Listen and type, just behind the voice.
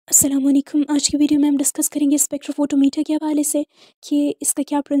अस्सलाम वालेकुम। आज की वीडियो में हम डिस्कस करेंगे स्पेक्ट्रोफोटोमीटर के हवाले से कि इसका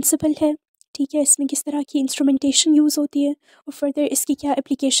क्या प्रिंसिपल है, ठीक है, इसमें किस तरह की इंस्ट्रूमेंटेशन यूज़ होती है और फर्दर इसकी क्या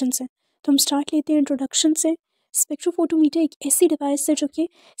एप्लीकेशंस हैं। तो हम स्टार्ट लेते हैं इंट्रोडक्शन से। स्पेक्ट्रोफोटोमीटर एक ऐसी डिवाइस है जो कि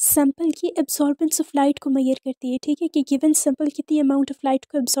सैंपल की एब्जॉर्बेंस ऑफ लाइट को मेजर करती है, ठीक है, कि गिवन सैंपल कितनी अमाउंट ऑफ लाइट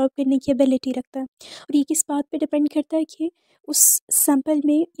को एब्जॉर्ब करने की एबिलिटी रखता है। और ये किस बात पे डिपेंड करता है कि उस सैंपल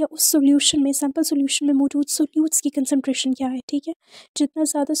में या उस सोल्यूशन में, सैंपल सोल्यूशन में मौजूद सोल्यूट्स की कंसनट्रेशन क्या है, ठीक है। जितना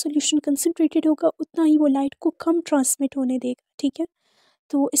ज़्यादा सॉल्यूशन कंसनट्रेटेड होगा उतना ही वो लाइट को कम ट्रांसमिट होने देगा, ठीक है।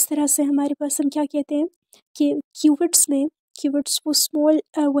 तो इस तरह से हमारे पास हम क्या कहते हैं कि क्यूबिट्स वो स्मॉल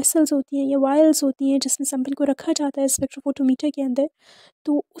वेसल्स होती हैं या वायल्स होती हैं जिसमें सैंपल को रखा जाता है स्पेक्ट्रोफोटोमीटर के अंदर।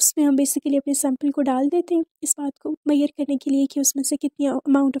 तो उसमें हम बेसिकली अपने सैंपल को डाल देते हैं इस बात को मेजर करने के लिए कि उसमें से कितनी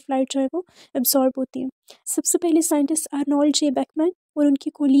अमाउंट ऑफ लाइट जो है वो एब्जॉर्ब होती है। सबसे पहले साइंटिस्ट आर्नोल्ड जे बैकमैन और उनके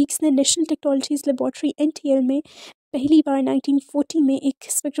कोलीग्स ने नेशनल टेक्नोलॉजीज लेबॉर्ट्री एनटीएल में पहली बार 1940 में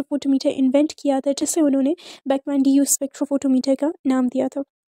एक स्पेक्ट्रोफोटोमीटर इन्वेंट किया था, जिसे उन्होंने बैकमैन डी यू स्पेक्ट्रोफोटोमीटर का नाम दिया था।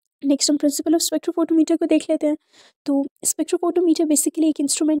 नेक्स्ट हम प्रिंसिपल ऑफ स्पेक्ट्रोफोटोमीटर को देख लेते हैं। तो स्पेक्ट्रोफोटोमीटर बेसिकली एक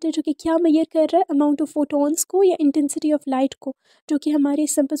इंस्ट्रूमेंट है जो कि क्या मेजर कर रहा है, अमाउंट ऑफ फोटॉन्स को या इंटेंसिटी ऑफ लाइट को जो कि हमारे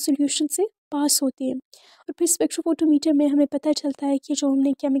सिंपल सॉल्यूशन से पास होती है। और फिर स्पेक्ट्रोफोटोमीटर में हमें पता चलता है कि जो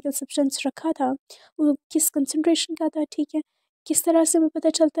हमने केमिकल सब्सटेंस रखा था वो किस कंसनट्रेशन का था, ठीक है। किस तरह से हमें पता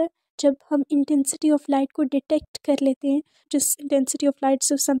चलता है, जब हम इंटेंसिटी ऑफ लाइट को डिटेक्ट कर लेते हैं, जिस इंटेंसिटी ऑफ लाइट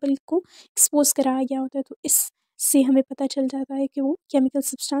से सैंपल को एक्सपोज कराया गया होता है, तो इससे हमें पता चल जाता है कि वो केमिकल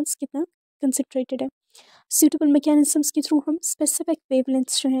सब्सटेंस कितना कंसनट्रेटेड है। सूटेबल मैकेनिज्म्स के थ्रू हम स्पेसिफिक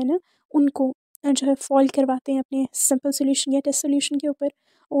वेवलेंथ्स जो है ना उनको जो है फॉल करवाते हैं अपने सिंपल सोल्यूशन या टेस्ट सोल्यूशन के ऊपर,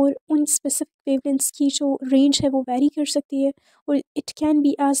 और उन स्पेसिफिक वेवलेंथ्स की जो रेंज है वो वेरी कर सकती है और it can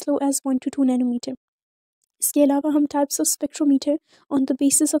be as low as 1 to 2 nanometre. इसके अलावा हम types of spectrometer on the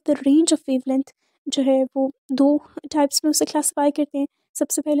basis of the range of wavelength जो है वो दो टाइप्स में उसे क्लासिफाई करते हैं।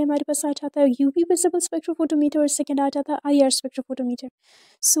 सबसे पहले हमारे पास आ जाता है यूवी विजिबल स्पेक्ट्रोफोटोमीटर और सेकंड आ जाता है आईआर स्पेक्ट्रोफोटोमीटर।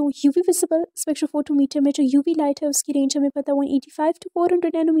 सो यूवी विजिबल स्पेक्ट्रोफोटोमीटर में जो यूवी लाइट है उसकी रेंज हमें पता है 185 to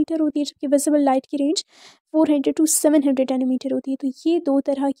 400 नैनोमीटर होती है, जबकि विजिबल लाइट की रेंज 400 to 700 नैनोमीटर होती है। तो ये दो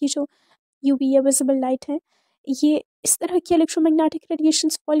तरह की जो यूवी या विजिबल लाइट है, ये इस तरह की इलेक्ट्रोमैग्नेटिक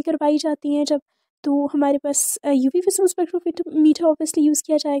रेडिएशंस फॉल करवाई जाती हैं जब, तो हमारे पास UV visible spectrometer obviously use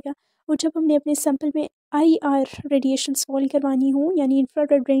किया जाएगा। और जब हमने अपने सैंपल में आईआर रेडिएशंस फॉल करवानी हो यानी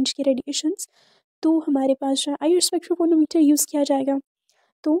इंफ्रारेड रेंज की रेडिएशंस, तो हमारे पास जो है आईआर स्पेक्ट्रोफोटोमीटर यूज़ किया जाएगा।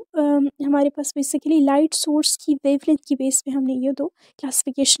 तो हमारे पास बेसिकली लाइट सोर्स की वेवलेंथ की बेस पे हमने ये दो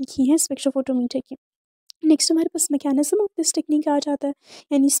क्लासिफिकेशन की है स्पेक्ट्रोफोटोमीटर की। नेक्स्ट हमारे पास मैकेनिज्म ऑफ दिस टेक्निक आ जाता है,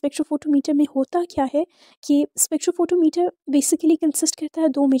 यानी स्पेक्ट्रोफोटोमीटर में होता क्या है कि स्पेक्ट्रोफोटोमीटर बेसिकली कंसिस्ट करता है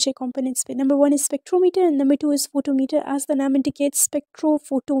दो मेजर कंपोनेंट्स पे। Number 1 is spectrometer and number 2 is photometer, as the name indicates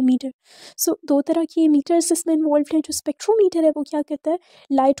spectrophotometer. सो दो तरह के मीटर्स इसमें इन्वॉल्व हैं। जो स्पेक्ट्रोमीटर है वो क्या करता है,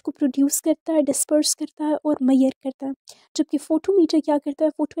 लाइट को प्रोड्यूस करता है, डिस्पर्स करता है और मेजर करता है, जबकि फोटोमीटर क्या करता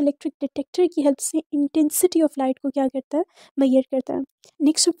है, फोटो इलेक्ट्रिक डिटेक्टर की हेल्प से इंटेंसिटी ऑफ लाइट को क्या करता है, मेजर करता है।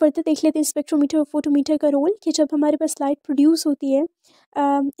 नेक्स्ट हम फर्दर देख लेते हैं स्पेक्ट्रोमीटर और फोटोमीटर का रोल, कि जब हमारे पास लाइट प्रोड्यूस होती है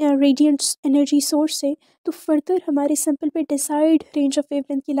रेडिएंट एनर्जी सोर्स से, तो फर्दर हमारे सैंपल पे डिसाइड रेंज ऑफ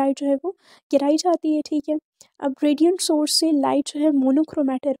वेवलेंथ की लाइट जो है वो गिराई जाती है, ठीक है। अब रेडिएंट सोर्स से लाइट जो है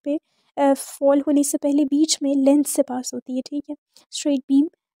मोनोक्रोमेटर पे फॉल होने से पहले बीच में लेंस से पास होती है, ठीक है। स्ट्रेट बीम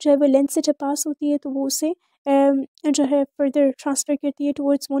जो है वो लेंस से जब पास होती है तो वो उसे जो है फर्दर ट्रांसफ़र करती है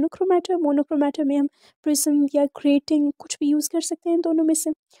टुवर्ड्स मोनोक्रोमेटर। मोनोक्रोमेटर में हम प्रिज्म या ग्रेटिंग कुछ भी यूज़ कर सकते हैं दोनों में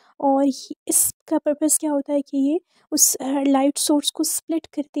से। और इसका पर्पस क्या होता है कि ये उस लाइट सोर्स को स्प्लिट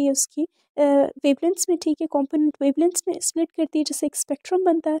करती है उसकी वेवलेंथ्स में, ठीक है, कंपोनेंट वेवलेंथ्स में स्प्लिट करती है, जिससे एक स्पेक्ट्रम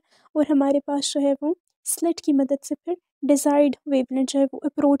बनता है। और हमारे पास जो है वो स्लिट की मदद से फिर डिज़ायर्ड वेवलेंथ जो है वो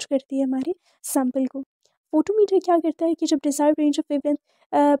अप्रोच करती है हमारे सैंपल को। फोटोमीटर क्या करता है कि जब डिज़ायर्ड रेंज ऑफ वेवलेंथ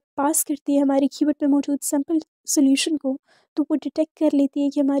पास करती है हमारी क्यूबिट में मौजूद सैंपल सोल्यूशन को, तो वो डिटेक्ट कर लेती है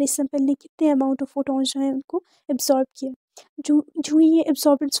कि हमारे सैंपल ने कितने अमाउंट ऑफ फोटॉन्स जो हैं उनको एब्जॉर्ब किया। जो जो ही ये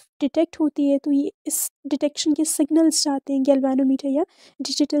एब्जॉर्बेंस डिटेक्ट होती है तो ये इस डिटेक्शन के सिग्नल्स जाते हैं गैल्वेनोमीटर या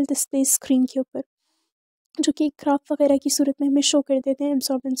डिजिटल डिस्प्ले स्क्रीन के ऊपर, जो कि ग्राफ वगैरह की सूरत में हमें शो कर देते हैं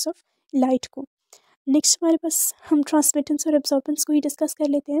एब्जॉर्बेंस ऑफ लाइट को। नेक्स्ट हमारे पास हम ट्रांसमिटेंस और एब्जॉर्बेंस को ही डिस्कस कर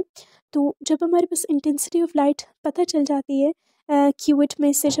लेते हैं। तो जब हमारे पास इंटेंसिटी ऑफ लाइट पता चल जाती है क्यूबिट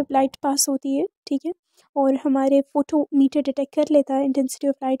में से जब लाइट पास होती है, ठीक है, और हमारे फोटोमीटर डिटेक्ट कर लेता है इंटेंसिटी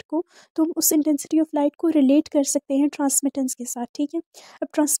ऑफ लाइट को, तो हम उस इंटेंसिटी ऑफ लाइट को रिलेट कर सकते हैं ट्रांसमिटेंस के साथ, ठीक है। अब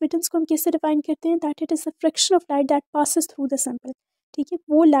ट्रांसमिटेंस को हम कैसे डिफाइन करते हैं, that it is the fraction of light that passes through the sample, ठीक है।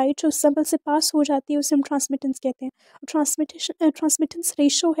 वो लाइट जो सैंपल से पास हो जाती है उसे हम ट्रांसमिटेंस कहते हैं। ट्रांसमिटेंस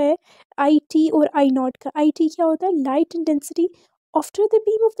रेशो है आई टी और आई नॉट का। आई टी क्या होता है, light intensity after the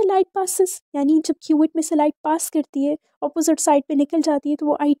beam of the light passes, यानी जब क्यूबिट में से लाइट पास करती है ऑपोजिट साइड पे निकल जाती है तो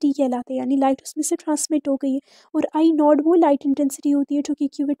वो आई टी कहलाते हैं, यानी लाइट उसमें से ट्रांसमिट हो गई है। और आई नॉट वो लाइट इंटेंसिटी होती है जो कि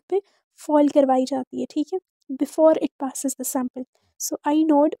क्यूबिट पे फॉल करवाई जाती है, ठीक है, before it passes the sample. So I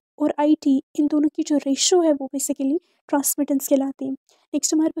not और आई टी इन दोनों की जो रेशो है वो बेसिकली ट्रांसमिटेंस कहलाती है।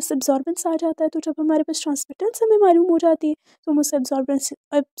 नेक्स्ट हमारे पास एब्जॉर्बेंस आ जाता है। तो जब हमारे पास ट्रांसमिटेंस हमें मालूम हो जाती है तो हम उसे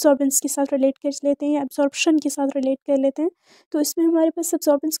एब्जॉर्बेंस के साथ रिलेट कर लेते हैं या एब्जॉर्प्शन के साथ रिलेट कर लेते हैं। तो इसमें हमारे पास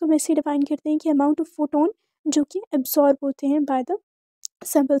एब्जॉर्बेंस को हम ऐसे डिफाइन करते हैं कि अमाउंट ऑफ फोटोन जो कि एब्जॉर्ब होते हैं बाय द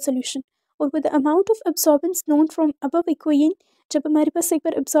सैम्पल सोल्यूशन। और with the amount of absorbance known from above equation, जब हमारे पास एक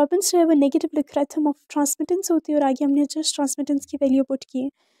बार एब्जॉर्बेंस जो है वो नेगेटिव लिख रहा था, हम ऑफ ट्रांसमिटेंस होती है और आगे हमने जस्ट ट्रांसमिटेंस की वैल्यू पुट की है।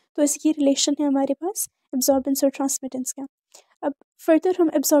 तो इसकी रिलेशन है हमारे पास एब्जॉर्बेंस और ट्रांसमिटेंस का। अब फर्दर हम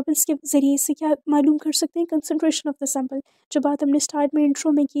एब्जॉर्बेंस के ज़रिए से क्या मालूम कर सकते हैं, कंसंट्रेशन ऑफ द सैम्पल। जो बात हमने स्टार्ट में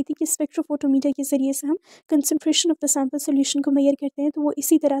इंट्रो में की थी कि स्पेक्ट्रोफोटोमीटर के ज़रिए से हम concentration of the sample solution को मेजर करते हैं। तो वो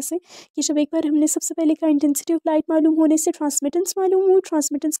इसी तरह से कि जब एक बार हमने सबसे पहले का इंटेंसिटी ऑफ लाइट मालूम होने से ट्रांसमिटेंस मालूम हो,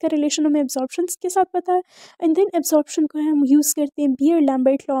 ट्रांसमिटेंस का रिलेशन हमें एब्जॉर्प्शन के साथ पता है, एंड देन एब्जॉर्प्शन को हम यूज़ करते हैं बियर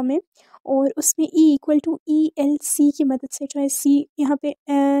लैम्बर्ट लॉ में, और उसमें E इक्वल टू ELC की मदद से, जो है C यहाँ पे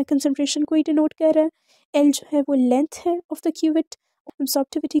कंसंट्रेशन को ही डिनोट कर रहा है, L जो है वो लेंथ है of the qubit,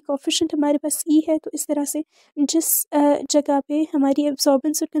 absorptivity coefficient हमारे पास E है। तो इस तरह से जिस जगह पे हमारी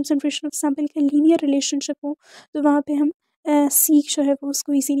एब्जॉर्बेंस और कंसंट्रेशन ऑफ सैम्पल का लीनियर रिलेशनशिप हो तो वहाँ पे हम C जो है वो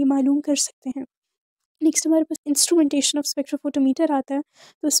उसको इजीली मालूम कर सकते हैं। नेक्स्ट हमारे पास इंस्ट्रूमेंटेशन ऑफ स्पेक्ट्रोफोटोमीटर आता है।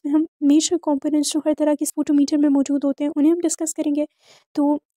 तो इसमें हम मेजर कंपोनेंट्स जो हर तरह के फोटोमीटर में मौजूद होते हैं उन्हें हम डिस्कस करेंगे।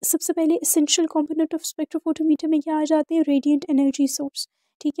 तो सबसे पहले इसेंशियल कंपोनेंट ऑफ स्पेक्ट्रोफोटोमीटर में क्या आ जाते हैं, रेडिएंट एनर्जी सोर्स।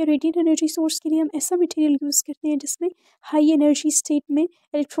 ठीक है, रेडिएंट एनर्जी सोर्स के लिए हम ऐसा मटेरियल यूज़ करते हैं जिसमें हाई एनर्जी स्टेट में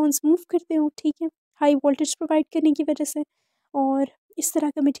इलेक्ट्रॉन्स मूव करते हों, ठीक है, हाई वोल्टेज प्रोवाइड करने की वजह से। और इस तरह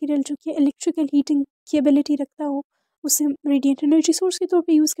का मटेरियल जो कि इलेक्ट्रिकल हीटिंग की एबिलिटी रखता हो उसे हम रेडिएंट एनर्जी सोर्स के तौर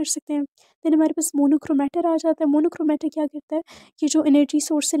पे यूज़ कर सकते हैं। देन हमारे पास मोनोक्रोमेटर आ जाता है। मोनोक्रोमेटर क्या करता है कि जो एनर्जी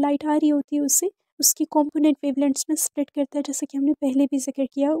सोर्स से लाइट आ रही होती है उसे उसकी कंपोनेंट वेवलेंथ्स में स्प्लिट करता है, जैसे कि हमने पहले भी जिक्र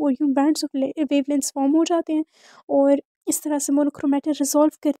किया, और यूँ बैंड्स ऑफ वेवलेंथ्स फॉर्म हो जाते हैं और इस तरह से मोनोक्रोमेटर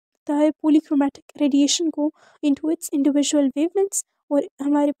रिजॉल्व करता है पॉलीक्रोमैटिक रेडिएशन को इनटू इट्स इंडिविजुअल वेवलेंथ्स, और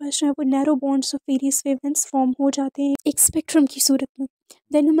हमारे पास जो है वो narrow bonds of various wavelengths form हो जाते हैं एक स्पेक्ट्रम की सूरत में।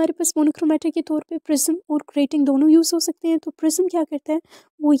 देन हमारे पास मोनोक्रोमेटर के तौर पे प्रिज्म और ग्रेटिंग दोनों यूज़ हो सकते हैं। तो प्रिज्म क्या करता है,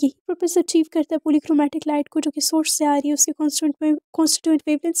 वो यही पर्पस अचीव करता है पॉलीक्रोमैटिक लाइट को जो कि सोर्स से आ रही है उसके कॉन्स्टिट्यूएंट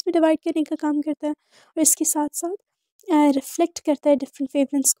वेवलेंथ्स में डिवाइड करने का काम करता है, और इसके साथ साथ रिफ्लेक्ट करता है डिफरेंट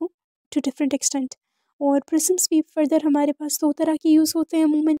वेवलेंथ्स को टू डिफरेंट एक्सटेंट। और प्रिज्म्स भी फर्दर हमारे पास दो तरह के यूज़ होते हैं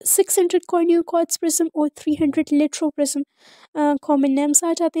अमूमन, 600 कॉर्नियल क्वार्ट्ज प्रिज्म और 300 लिट्रो प्रिज्म कॉमन नेम्स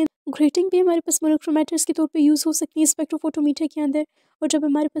आ जाते हैं। ग्रेटिंग भी हमारे पास मोनोक्रोमेटर्स के तौर पे यूज़ हो सकती है स्पेक्ट्रोफोटोमीटर के अंदर। और जब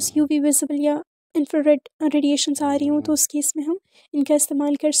हमारे पास यूवी विजिबल या इंफ्रारेड रेडिएशंस आ रही हों तो उस केस में हम इनका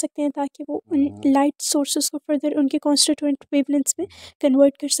इस्तेमाल कर सकते हैं ताकि वो उन लाइट सोर्सेज को फर्दर उनके कॉन्स्टिट्यूएंट वेवलेंथ्स में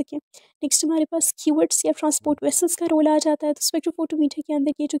कन्वर्ट कर सकें। नेक्स्ट हमारे पास क्यूबिट्स या ट्रांसपोर्ट वेसल्स का रोल आ जाता है। तो स्पेक्ट्रोफोटोमीटर के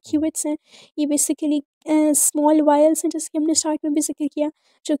अंदर ये जो क्यूबिट्स हैं ये बेसिकली स्मॉल वायल्स हैं, जैसे कि हमने स्टार्ट में भी जिक्र किया,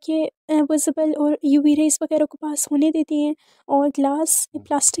 जो कि विजिबल और यूवी रेस वगैरह को पास होने देती हैं, और ग्लास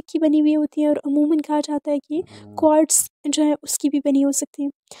प्लास्टिक की बनी हुई होती है, और अमूमन कहा जाता है कि क्वार्ट्स जो है उसकी भी बनी हो सकती है।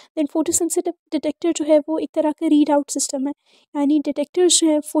 देन फोटोसेंसिटिव डिटेक्टर जो है वो एक तरह का रीड आउट सिस्टम है, यानी डिटेक्टर्स जो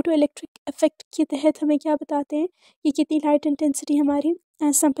है फोटो इलेक्ट्रिक इफेक्ट के तहत हमें क्या बताते हैं कि कितनी लाइट इंटेंसिटी हमारे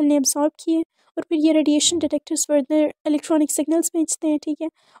सैंपल ने एब्जॉर्ब की है, और फिर ये radiation detectors further electronic signals भेजते हैं, ठीक है,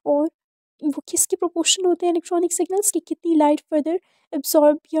 और वो किसके प्रोपोर्शन होते हैं इलेक्ट्रॉनिक सिग्नल्स की, कितनी लाइट फर्दर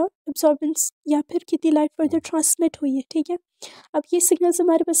एब्जॉर्ब या एब्जॉर्बेंस या फिर कितनी लाइट फर्दर ट्रांसमिट हुई है, ठीक है। अब ये सिग्नल्स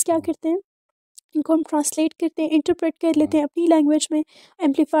हमारे पास क्या करते हैं, इनको हम ट्रांसलेट करते हैं, इंटरप्रेट कर लेते हैं अपनी लैंग्वेज में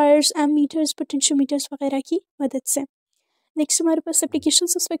एम्पलीफायर्स, एमीटर्स, पोटेंशियोमीटर्स वगैरह की मदद से। नेक्स्ट हमारे पास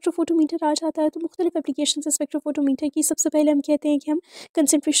एप्लीकेशंस ऑफ स्पेक्ट्रोफोटोमीटर आ जाता है। तो मुख्तलिफ एप्लीकेशंस है स्पेक्ट्रोफोटोमीटर की। सबसे पहले हम कहते हैं कि हम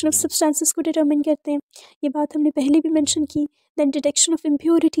कंसंट्रेशन ऑफ सब्सटेंसेस को डिटरमिन करते हैं, ये बात हमने पहले भी मेंशन की। देन डिटेक्शन ऑफ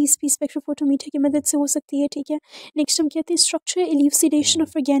इम्प्योरिटीज़ भी स्पेक्ट्रोफोटोमीटर की मदद से हो सकती है, ठीक है। नेक्स्ट हम कहते हैं स्ट्रक्चरल इल्यूसिडेशन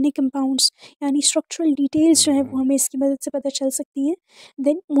ऑफ ऑर्गेनिक कंपाउंड्स, यानी स्ट्रक्चरल डिटेल्स जो है वो हमें इसकी मदद से पता चल सकती है।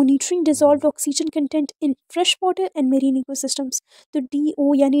 Then monitoring dissolve oxygen content in fresh water and marine ecosystems. तो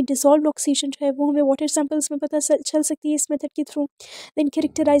DO यानी डिजॉल्व ऑक्सीजन जो है वो हमें वाटर सैंपल्स में पता चल सकती है इस मेथड के through. Then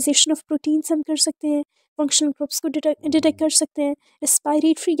characterisation of proteins हम कर सकते हैं, फंक्शनल ग्रुप्स को डिटेक्ट कर सकते हैं,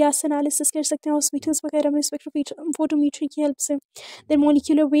 रेस्पिरेटरी गैस एनालिसिस कर सकते हैं हॉस्पिटल्स वगैरह में स्पेक्ट्रोफोटोमीटर की हेल्प से। देन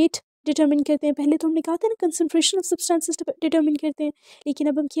मॉलिक्यूलर वेट डिटर्मिन करते हैं। पहले तो हमने कहा था ना कंसंट्रेशन ऑफ सब्सटेंसेस डिटर्मिन करते हैं, लेकिन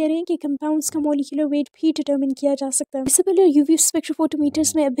अब हम कह रहे हैं कि कंपाउंड्स का मॉलिक्यूलर वेट भी डिटर्मिन किया जा सकता है। विजिबल और यूवी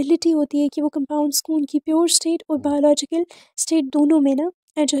स्पेक्ट्रोफोटोमीटर्स में एबिलिटी होती है कि वो कंपाउंड्स को उनकी प्योर स्टेट और बायोलॉजिकल स्टेट दोनों में ना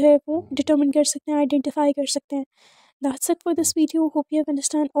जो है वो डिटर्मिन कर सकते हैं, आइडेंटिफाई कर सकते हैं। That's it for this video. Hope you have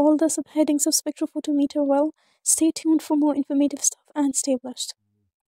understand all the subheadings of spectrophotometer well. Stay tuned for more informative stuff and stay blessed.